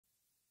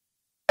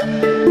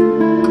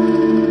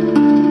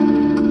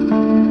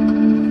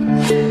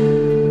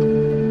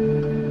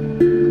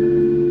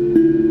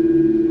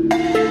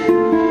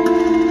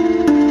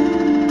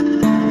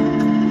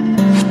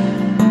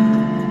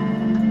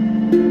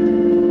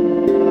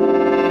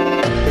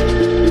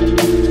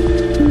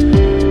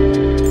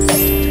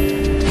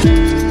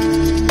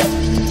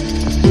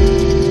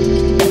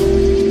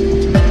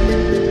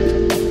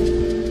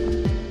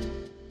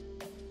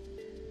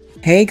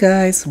Hey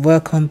guys,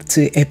 welcome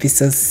to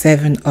episode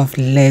 7 of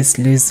Let's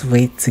Lose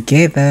Weight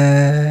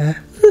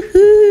Together.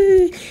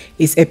 Woohoo!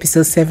 It's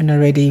episode 7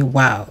 already.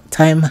 Wow,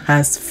 time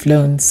has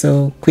flown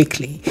so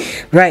quickly.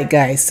 Right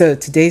guys, so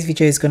today's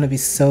video is going to be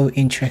so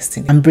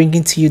interesting. I'm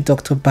bringing to you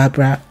Dr.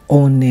 Barbara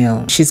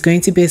Oneill. She's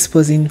going to be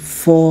exposing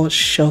 4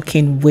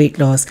 shocking weight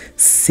loss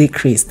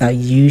secrets that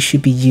you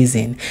should be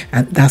using,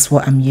 and that's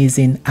what I'm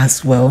using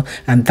as well,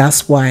 and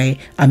that's why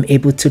I'm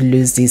able to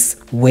lose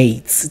this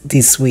weight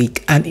this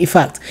week. And in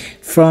fact,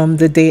 from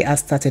the day I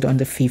started on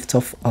the 5th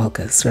of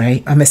August,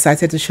 right? I'm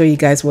excited to show you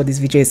guys what this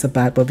video is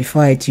about, but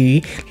before I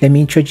do, let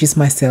me introduce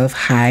myself.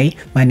 Hi,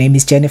 my name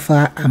is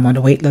Jennifer. I'm on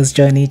a weight loss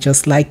journey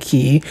just like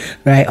you,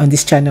 right? On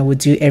this channel we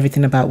do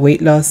everything about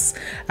weight loss.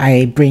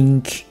 I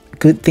bring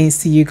good things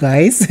to you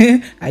guys.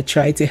 I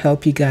try to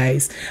help you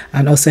guys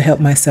and also help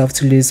myself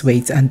to lose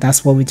weight, and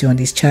that's what we do on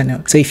this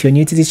channel. So if you're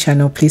new to this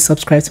channel, please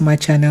subscribe to my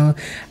channel,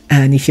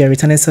 and if you're a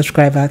returning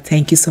subscriber,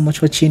 thank you so much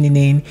for tuning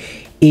in.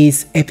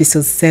 Is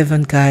episode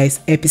 7 guys,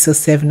 episode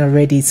 7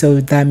 already, so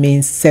that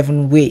means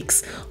 7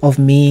 weeks of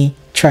me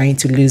trying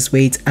to lose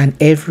weight, and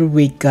every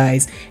week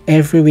guys,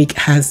 every week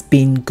has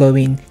been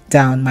going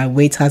down. My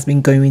weight has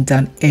been going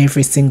down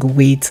every single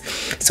week,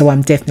 so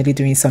I'm definitely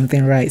doing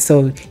something right.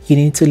 So you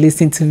need to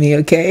listen to me,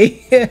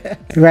 okay?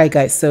 Right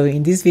guys, so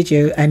in this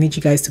video I need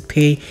you guys to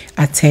pay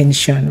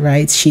attention,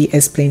 right? She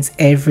explains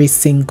every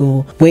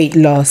single weight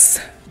loss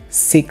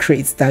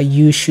secrets that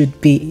you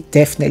should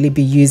definitely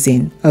be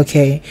using,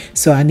 okay?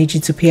 So I need you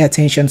to pay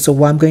attention. So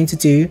what I'm going to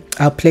do,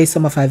 I'll play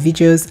some of our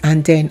videos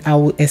and then I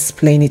will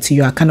explain it to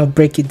you. I kind of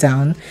break it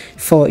down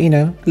for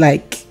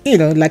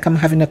like I'm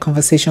having a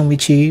conversation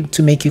with you,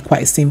 to make it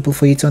quite simple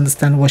for you to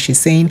understand what she's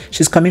saying.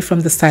 She's coming from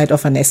the side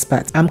of an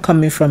expert. I'm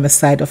coming from a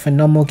side of a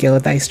normal girl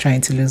that is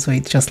trying to lose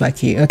weight just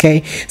like you,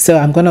 okay? So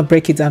I'm gonna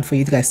break it down for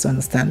you guys to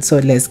understand. So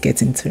let's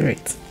get into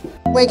it.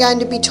 We're going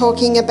to be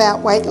talking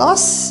about weight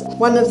loss.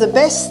 One of the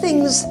best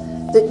things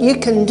that you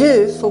can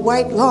do for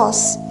weight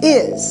loss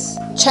is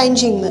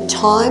changing the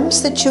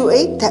times that you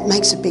eat. That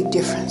makes a big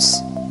difference.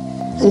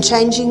 And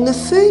changing the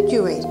food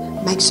you eat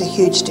makes a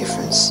huge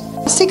difference.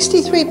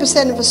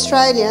 63% of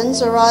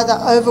Australians are either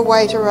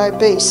overweight or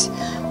obese.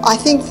 I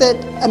think that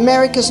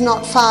America's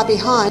not far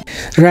behind.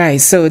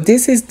 Right, so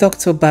this is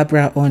Dr.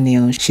 Barbara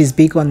Oneill. She's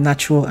big on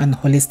natural and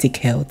holistic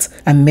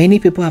health, and many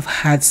people have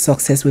had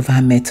success with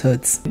her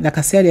methods. Like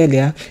I said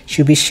earlier,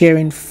 she'll be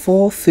sharing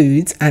 4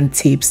 foods and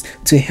tips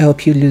to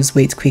help you lose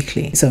weight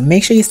quickly. So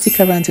make sure you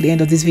stick around to the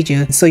end of this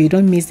video so you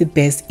don't miss the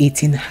best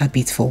eating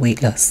habits for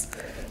weight loss.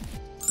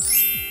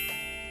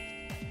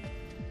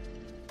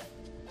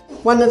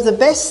 One of the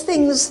best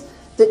things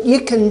that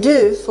you can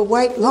do for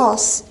weight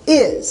loss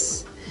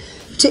is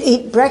to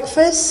eat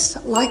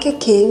breakfast like a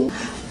king,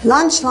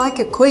 lunch like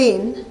a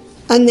queen,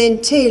 and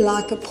then tea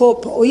like a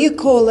pauper, or you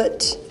call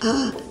it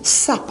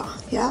supper,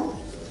 yeah?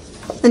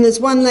 And as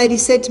one lady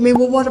said to me,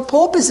 well, what do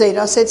paupers eat?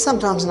 I said,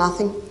 sometimes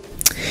nothing.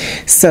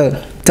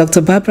 So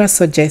Dr. Barbara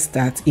suggests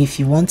that if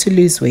you want to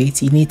lose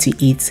weight, you need to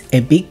eat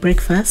a big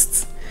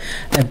breakfast,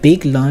 a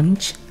big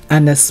lunch,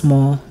 and a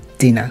small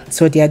dinner.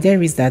 So the idea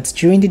is that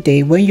during the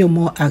day, when you're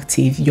more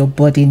active, your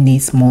body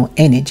needs more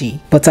energy,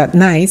 but at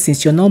night,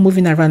 since you're not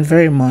moving around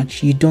very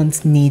much, you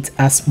don't need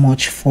as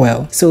much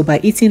fuel. So by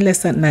eating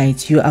less at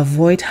night, you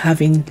avoid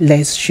having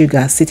less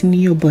sugar sitting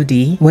in your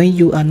body when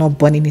you are not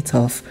burning it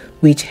off,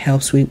 which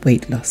helps with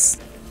weight loss.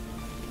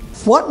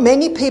 What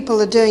many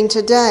people are doing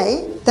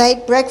today, they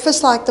eat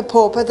breakfast like the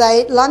pauper,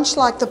 they eat lunch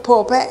like the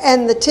pauper,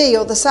 and the tea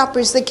or the supper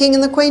is the king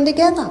and the queen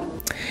together.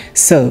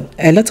 So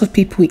a lot of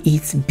people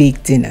eat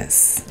big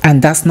dinners,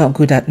 and that's not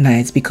good at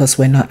night because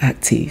we're not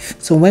active.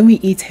 So when we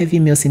eat heavy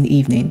meals in the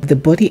evening, the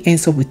body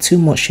ends up with too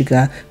much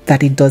sugar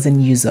that it doesn't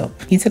use up.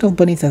 Instead of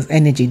burning it as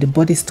energy, the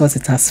body stores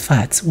it as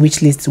fat,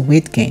 which leads to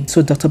weight gain.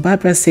 So Dr.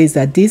 Barbara says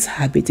that this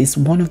habit is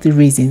one of the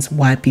reasons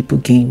why people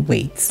gain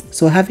weight.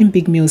 So having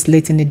big meals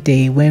late in the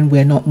day when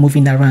we're not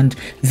moving around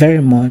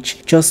very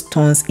much just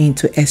turns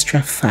into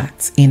extra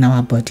fat in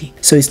our body.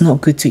 So it's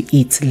not good to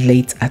eat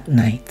late at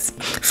night.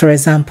 For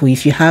example,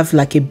 if you have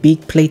like a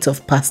big plate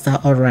of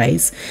pasta or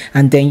rice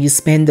and then you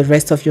spend the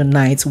rest of your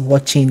night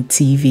watching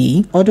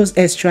TV, all those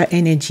extra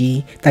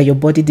energy that your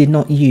body did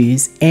not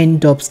use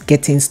end up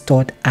getting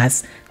stored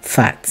as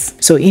fats.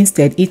 So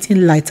instead,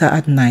 eating lighter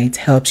at night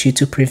helps you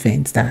to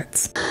prevent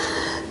that.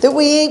 That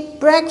we eat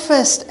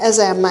breakfast as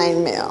our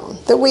main meal,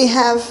 that we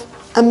have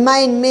a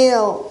main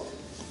meal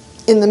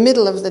in the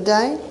middle of the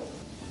day,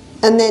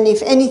 and then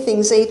if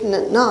anything's eaten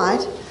at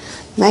night,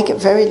 make it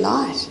very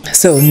light.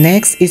 So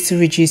next is to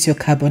reduce your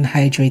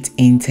carbohydrate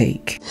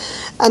intake.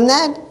 And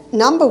that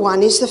number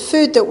one is the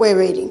food that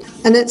we're eating.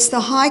 And it's the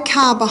high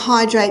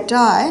carbohydrate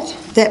diet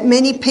that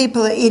many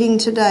people are eating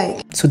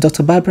today. So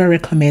Dr. Barbara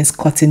recommends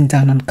cutting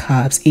down on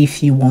carbs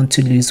if you want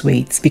to lose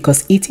weight,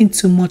 because eating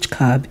too much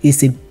carb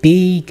is a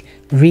big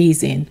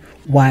reason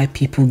why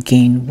people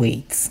gain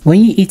weight.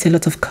 When you eat a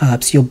lot of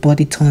carbs, your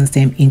body turns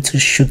them into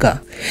sugar,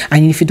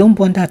 and if you don't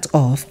burn that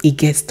off, it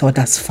gets stored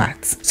as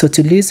fat. So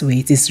to lose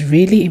weight, it's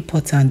really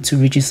important to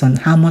reduce on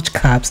how much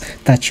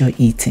carbs that you're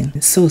eating.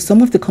 So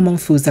some of the common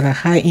foods that are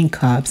high in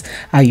carbs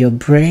are your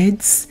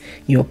breads,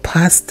 your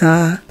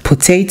pasta,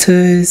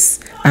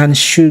 potatoes, and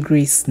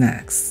sugary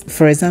snacks.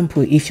 For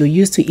example, if you're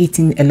used to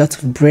eating a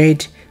lot of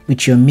bread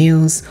with your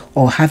meals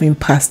or having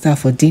pasta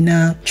for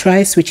dinner,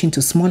 try switching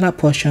to smaller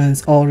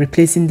portions or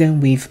replacing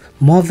them with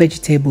more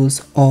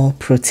vegetables or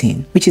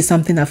protein, which is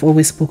something I've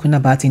always spoken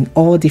about in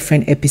all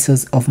different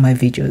episodes of my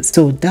videos.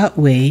 So that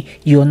way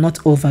you're not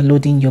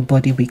overloading your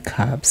body with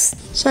carbs.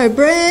 So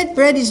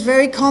bread is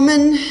very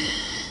common.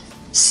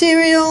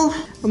 Cereal,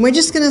 and we're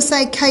just going to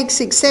say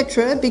cakes,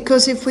 etc.,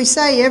 because if we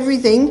say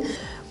everything,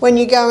 when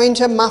you go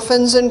into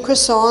muffins and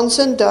croissants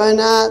and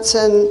donuts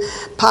and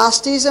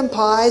pasties and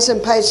pies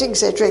and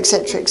pastries, etc.,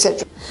 etc.,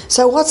 etc.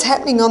 So what's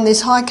happening on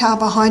this high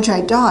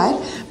carbohydrate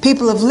diet?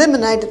 People have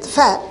eliminated the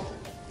fat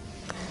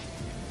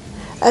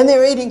and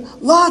they're eating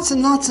lots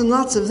and lots and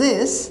lots of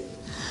this,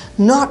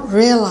 not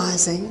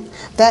realising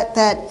that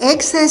that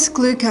excess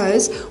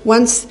glucose,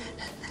 once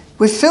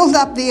we've filled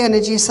up the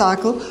energy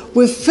cycle,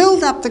 we've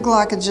filled up the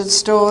glycogen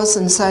stores,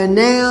 and so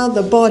now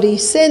the body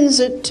sends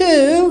it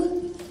to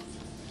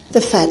the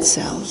fat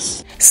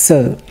cells.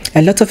 So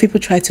a lot of people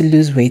try to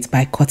lose weight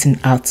by cutting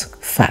out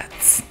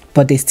fats,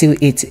 but they still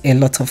eat a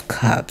lot of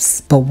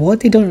carbs. But what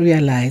they don't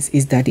realize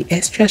is that the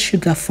extra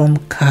sugar from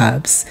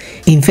carbs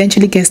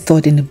eventually gets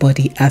stored in the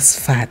body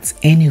as fat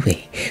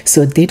anyway.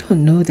 So they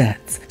don't know that.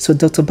 So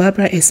Dr.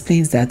 Barbara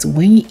explains that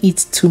when you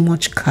eat too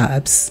much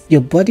carbs, your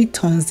body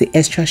turns the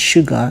extra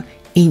sugar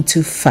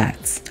into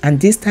fat, and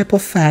this type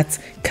of fat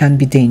can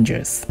be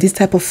dangerous. This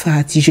type of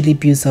fat usually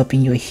builds up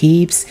in your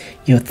hips,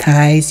 your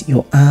thighs,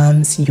 your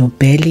arms, your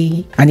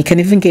belly, and it can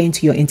even get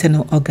into your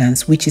internal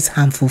organs, which is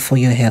harmful for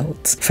your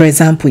health. For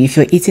example, if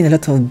you're eating a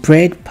lot of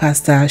bread,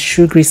 pasta,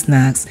 sugary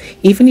snacks,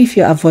 even if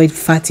you avoid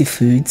fatty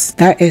foods,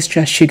 that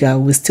extra sugar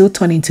will still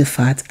turn into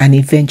fat and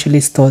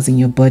eventually stores in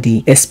your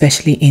body,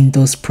 especially in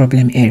those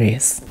problem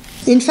areas.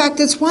 In fact,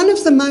 it's one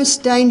of the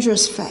most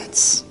dangerous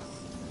fats,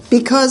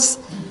 because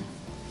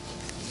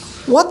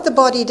what the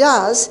body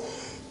does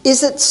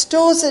is it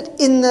stores it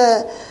in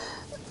the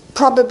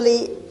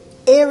probably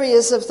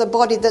areas of the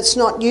body that's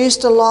not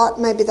used a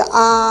lot, maybe the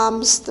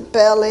arms, the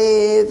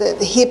belly,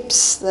 the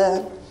hips,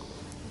 the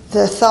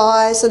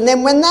thighs, and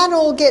then when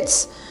that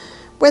gets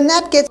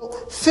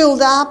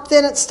filled up,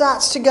 then it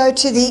starts to go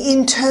to the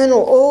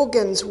internal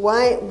organs,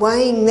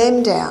 weighing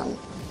them down.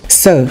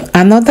 So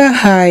another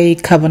high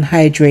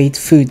carbohydrate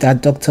food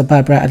that Dr.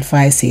 Barbara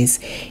advises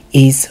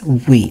is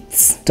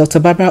wheat. Dr.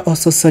 Barbara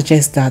also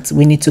suggests that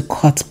we need to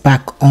cut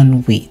back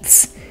on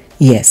wheat.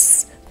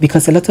 Yes,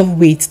 because a lot of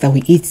wheat that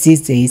we eat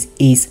these days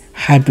is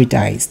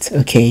hybridized,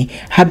 okay?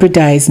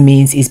 Hybridized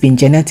means it's been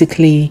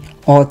genetically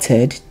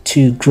altered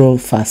to grow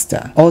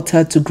faster.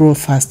 Altered to grow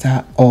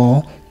faster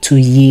or to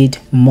yield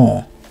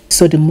more.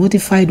 So the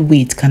modified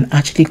wheat can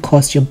actually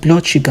cause your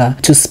blood sugar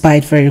to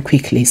spike very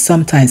quickly,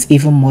 sometimes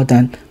even more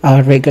than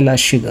our regular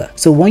sugar.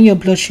 So when your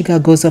blood sugar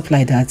goes up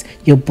like that,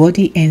 your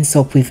body ends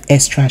up with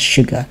extra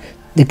sugar,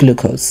 the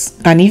glucose.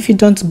 And if you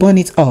don't burn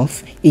it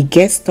off, it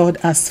gets stored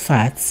as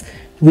fats,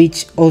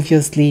 which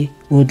obviously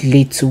would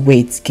lead to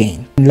weight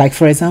gain. Like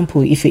for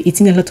example, if you're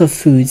eating a lot of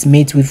foods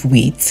made with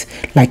wheat,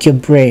 like your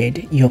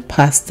bread, your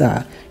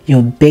pasta,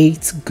 your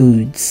baked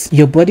goods,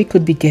 your body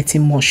could be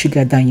getting more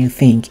sugar than you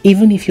think,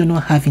 even if you're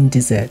not having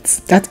desserts.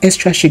 That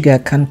extra sugar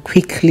can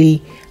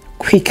quickly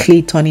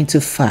turn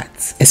into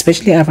fat,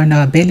 especially around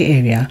our belly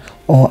area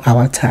or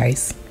our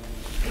thighs.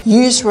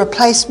 Use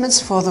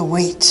replacements for the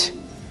wheat,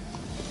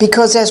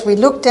 because as we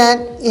looked at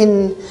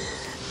in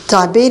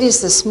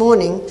diabetes this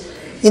morning,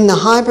 in the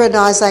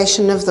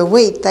hybridization of the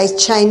wheat, they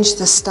change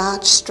the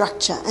starch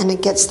structure and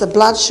it gets the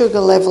blood sugar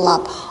level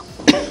up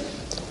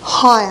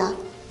higher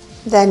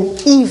than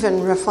even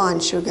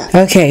refined sugar.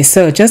 Okay,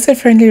 so just a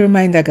friendly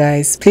reminder,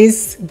 guys,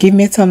 please give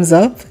me a thumbs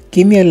up,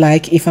 give me a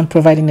like if I'm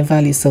providing a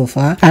value so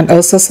far, and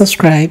also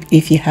subscribe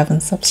if you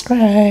haven't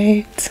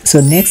subscribed.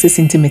 So next is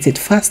intermittent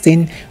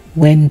fasting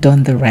when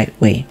done the right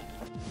way.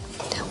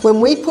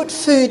 When we put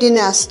food in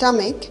our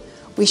stomach,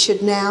 we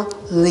should now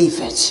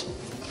leave it.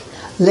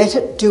 Let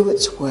it do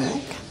its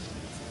work.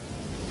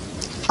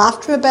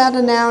 After about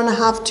an hour and a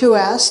half, 2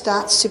 hours,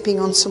 start sipping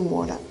on some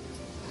water.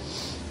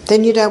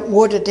 Then you don't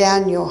water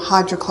down your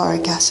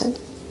hydrochloric acid.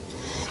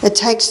 It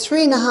takes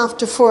 3.5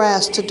 to 4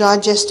 hours to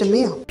digest a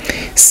meal.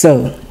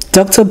 So,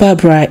 Dr.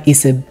 Barbara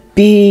is a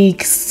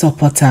big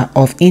supporter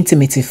of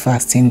intermittent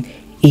fasting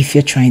if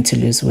you're trying to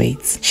lose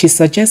weight. She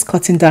suggests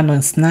cutting down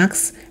on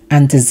snacks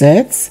and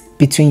desserts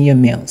between your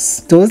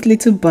meals. Those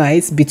little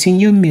bites between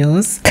your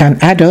meals can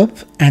add up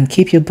and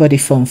keep your body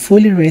from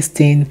fully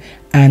resting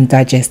and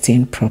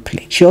digesting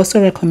properly. She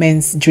also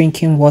recommends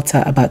drinking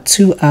water about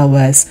 2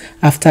 hours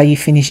after you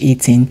finish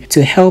eating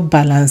to help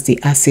balance the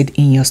acid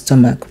in your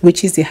stomach,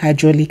 which is the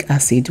hydraulic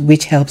acid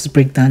which helps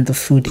break down the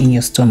food in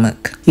your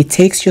stomach. It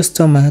takes your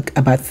stomach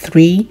about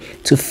 3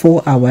 to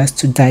 4 hours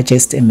to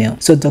digest a meal.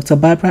 So Dr.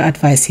 Barbara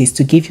advises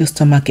to give your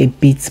stomach a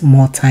bit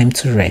more time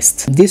to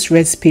rest. This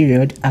rest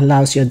period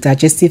allows your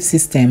digestive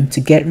system to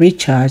get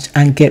recharged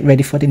and get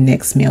ready for the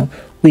next meal,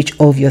 which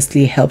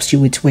obviously helps you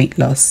with weight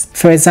loss.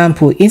 For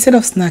example, instead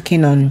of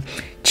snacking on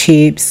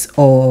chips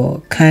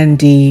or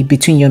candy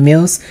between your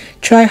meals,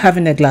 try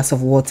having a glass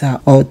of water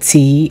or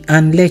tea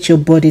and let your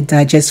body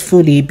digest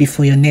fully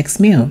before your next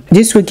meal.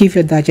 This will give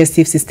your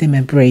digestive system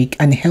a break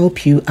and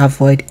help you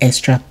avoid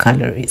extra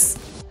calories.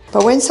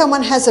 But when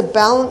someone has a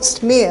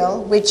balanced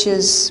meal, which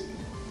is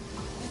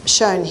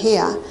shown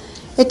here,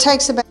 it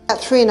takes about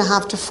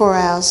 3.5 to 4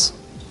 hours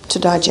to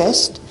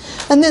digest.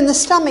 And then the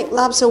stomach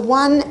loves a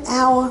 1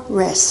 hour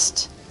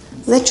rest.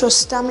 Let your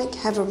stomach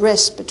have a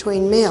rest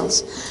between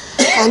meals.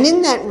 And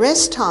in that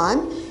rest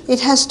time, it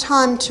has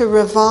time to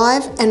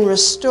revive and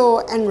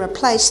restore and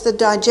replace the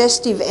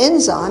digestive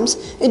enzymes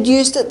it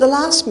used at the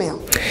last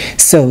meal.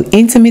 So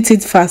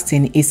intermittent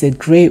fasting is a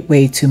great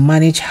way to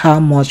manage how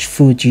much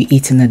food you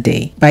eat in a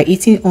day. By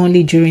eating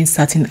only during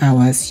certain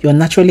hours, you're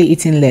naturally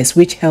eating less,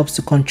 which helps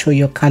to control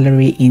your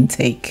calorie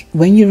intake.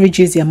 When you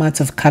reduce the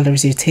amount of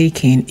calories you're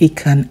taking, it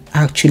can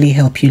actually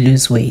help you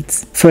lose weight.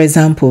 For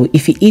example,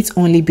 if you eat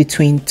only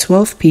between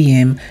 12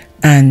 p.m.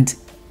 and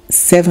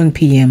 7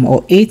 p.m.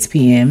 or 8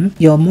 p.m.,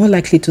 you're more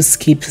likely to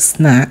skip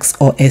snacks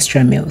or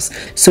extra meals.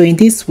 So in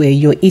this way,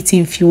 you're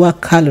eating fewer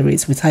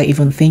calories without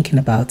even thinking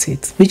about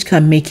it, which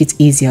can make it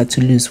easier to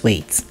lose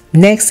weight.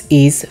 Next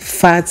is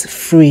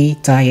fat-free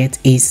diet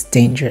is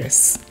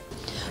dangerous.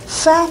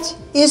 Fat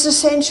is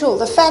essential.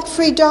 The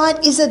fat-free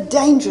diet is a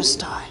dangerous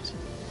diet.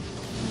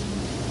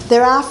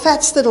 There are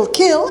fats that'll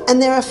kill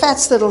and there are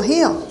fats that'll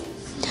heal.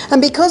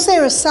 And because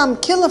there are some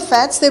killer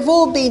fats, they've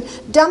all been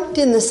dumped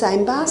in the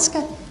same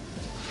basket.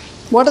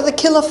 What are the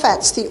killer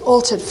fats? The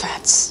altered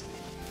fats.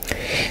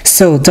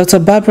 So Dr.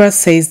 Barbara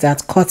says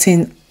that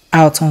cutting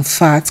out on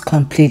fat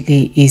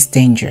completely is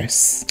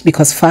dangerous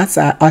because fats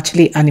are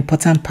actually an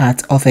important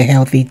part of a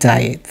healthy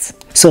diet.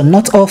 So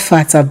not all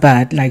fats are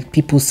bad like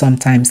people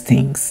sometimes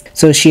think.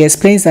 So she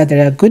explains that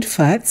there are good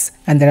fats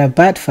and there are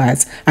bad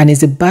fats, and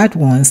it's the bad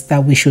ones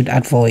that we should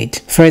avoid.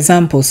 For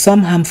example,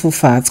 some harmful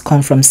fats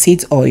come from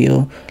seed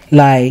oil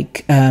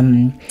like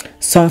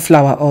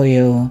sunflower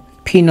oil,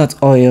 peanut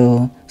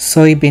oil,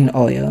 soybean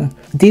oil.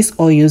 These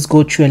oils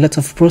go through a lot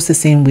of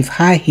processing with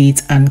high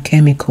heat and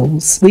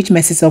chemicals, which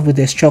messes up with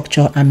their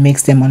structure and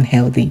makes them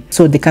unhealthy.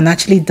 So they can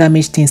actually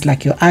damage things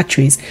like your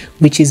arteries,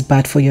 which is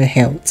bad for your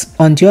health.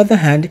 On the other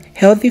hand,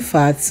 healthy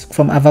fats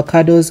from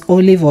avocados,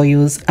 olive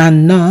oils,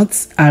 and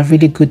nuts are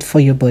really good for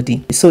your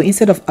body. So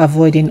instead of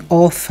avoiding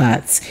all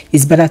fats,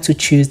 it's better to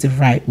choose the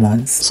right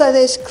ones. So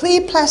there's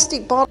clear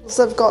plastic bottles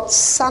that have got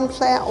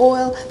sunflower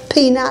oil,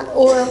 peanut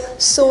oil,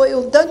 soy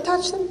oil. Don't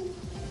touch them.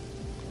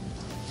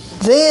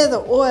 They're the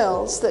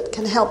oils that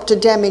can help to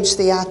damage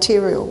the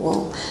arterial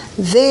wall.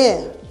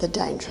 They're the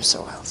dangerous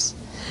oils.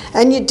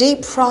 And your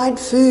deep fried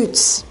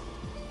foods.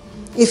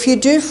 If you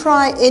do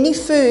fry any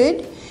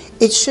food,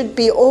 it should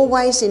be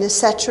always in a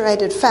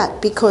saturated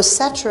fat because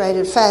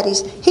saturated fat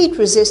is heat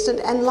resistant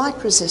and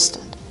light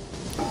resistant.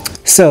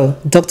 So,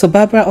 Dr.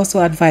 Barbara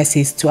also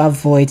advises to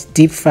avoid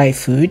deep fried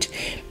food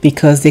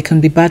because they can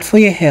be bad for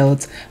your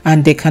health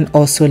and they can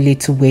also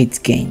lead to weight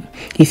gain.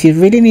 If you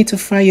really need to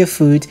fry your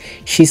food,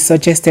 she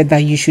suggested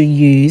that you should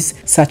use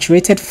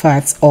saturated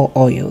fats or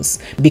oils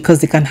because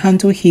they can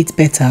handle heat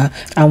better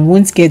and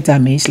won't get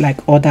damaged like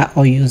other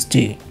oils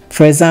do.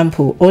 For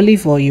example,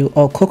 olive oil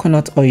or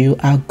coconut oil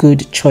are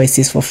good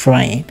choices for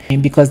frying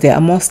because they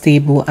are more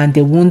stable and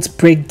they won't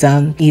break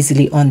down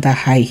easily under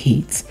high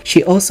heat.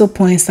 She also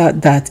points out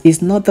that it's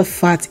not the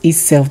fat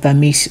itself that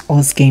makes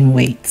us gain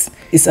weight.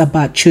 It's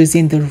about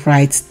choosing the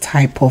right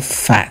type of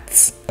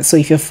fats. So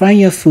if you're frying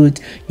your food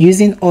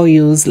using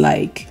oils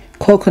like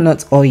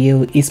coconut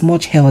oil, is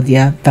much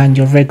healthier than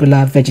your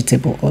regular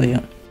vegetable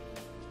oil.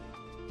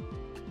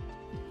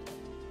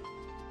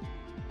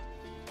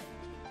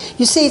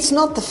 You see, it's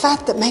not the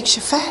fat that makes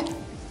you fat.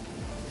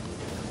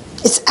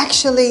 It's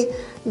actually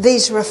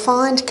these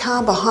refined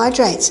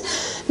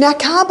carbohydrates. Now,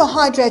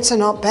 carbohydrates are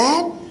not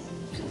bad.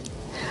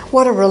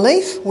 What a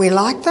relief. We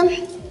like them.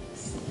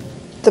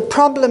 The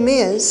problem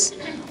is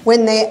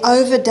when they're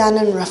overdone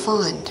and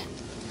refined.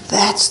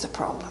 That's the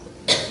problem.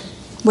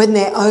 When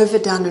they're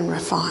overdone and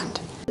refined.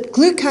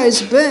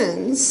 Glucose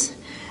burns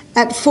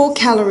at 4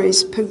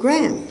 calories per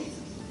gram,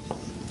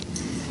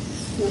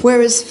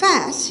 whereas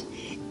fat,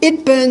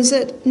 it burns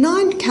at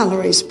 9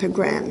 calories per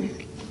gram.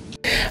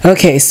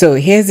 Okay, so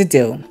here's the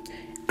deal.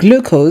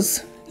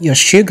 Glucose, your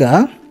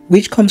sugar,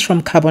 which comes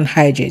from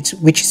carbohydrates,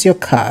 which is your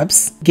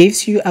carbs,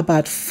 gives you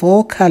about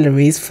 4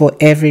 calories for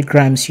every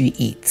grams you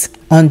eat.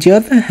 On the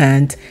other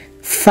hand,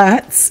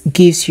 fats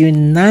gives you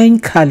 9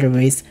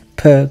 calories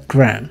per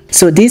gram.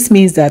 So this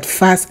means that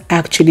fats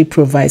actually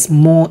provides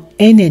more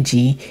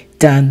energy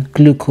than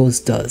glucose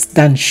does,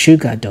 than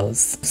sugar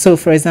does. So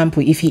for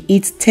example, if you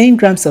eat 10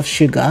 grams of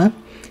sugar,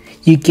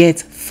 you get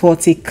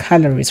 40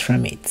 calories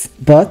from it.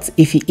 But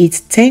if you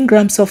eat 10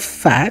 grams of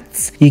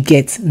fats, you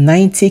get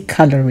 90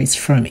 calories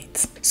from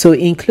it. So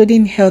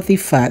including healthy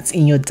fats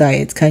in your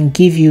diet can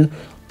give you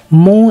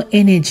more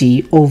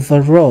energy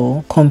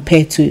overall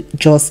compared to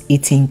just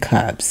eating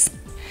carbs.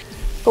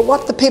 But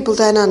what the people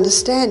don't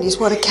understand is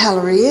what a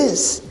calorie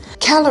is.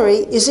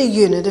 Calorie is a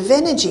unit of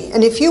energy.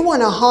 And if you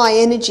want a high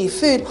energy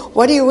food,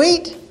 what do you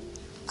eat?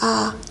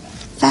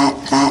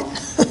 Fat.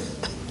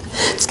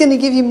 It's going to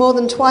give you more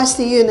than twice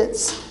the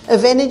units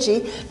of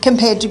energy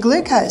compared to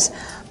glucose.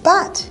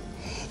 But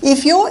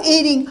if you're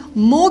eating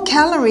more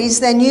calories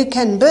than you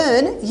can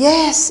burn,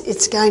 yes,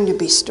 it's going to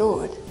be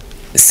stored.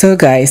 So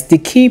guys, the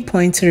key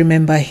point to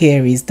remember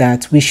here is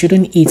that we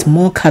shouldn't eat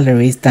more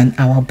calories than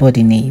our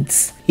body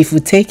needs. If we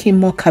take in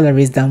more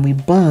calories than we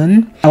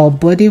burn, our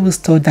body will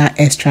store that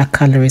extra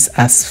calories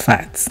as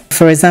fats.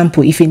 For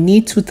example, if you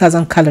need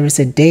 2,000 calories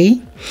a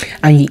day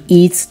and you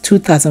eat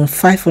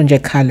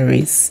 2,500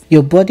 calories,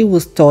 your body will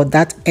store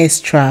that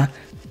extra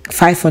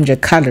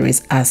 500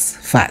 calories as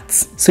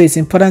fats. So it's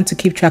important to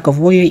keep track of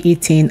what you're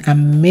eating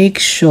and make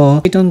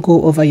sure you don't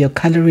go over your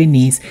calorie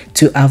needs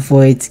to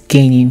avoid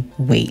gaining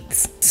weight.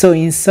 So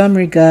in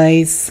summary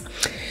guys,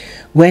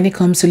 when it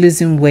comes to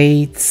losing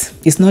weight,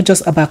 it's not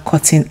just about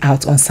cutting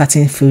out on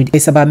certain food,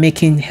 it's about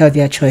making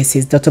healthier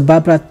choices. Dr.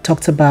 Barbara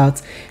talked about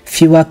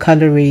fewer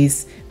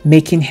calories,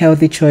 making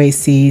healthy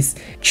choices,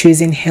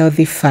 choosing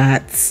healthy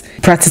fats,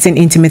 practicing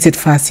intermittent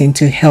fasting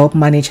to help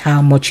manage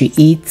how much you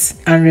eat.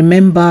 And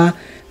remember,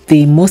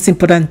 the most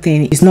important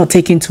thing is not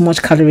taking too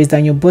much calories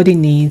than your body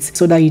needs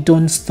so that you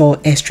don't store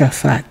extra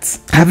fat.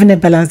 Having a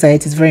balanced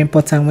diet is very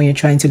important when you're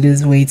trying to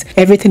lose weight.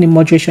 Everything in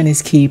moderation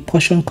is key.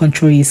 Portion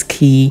control is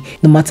key,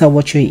 no matter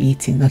what you're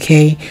eating,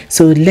 okay?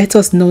 So let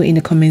us know in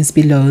the comments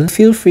below.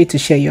 Feel free to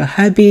share your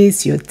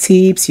habits, your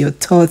tips, your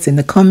thoughts in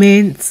the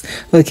comments,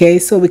 okay?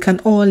 So we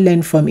can all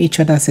learn from each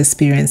other's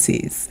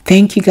experiences.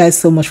 Thank you guys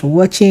so much for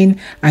watching,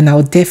 and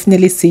I'll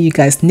definitely see you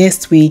guys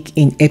next week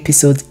in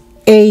episode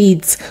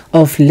 8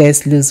 of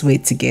Let's Lose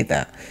Weight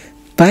Together.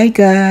 Bye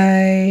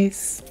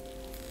guys.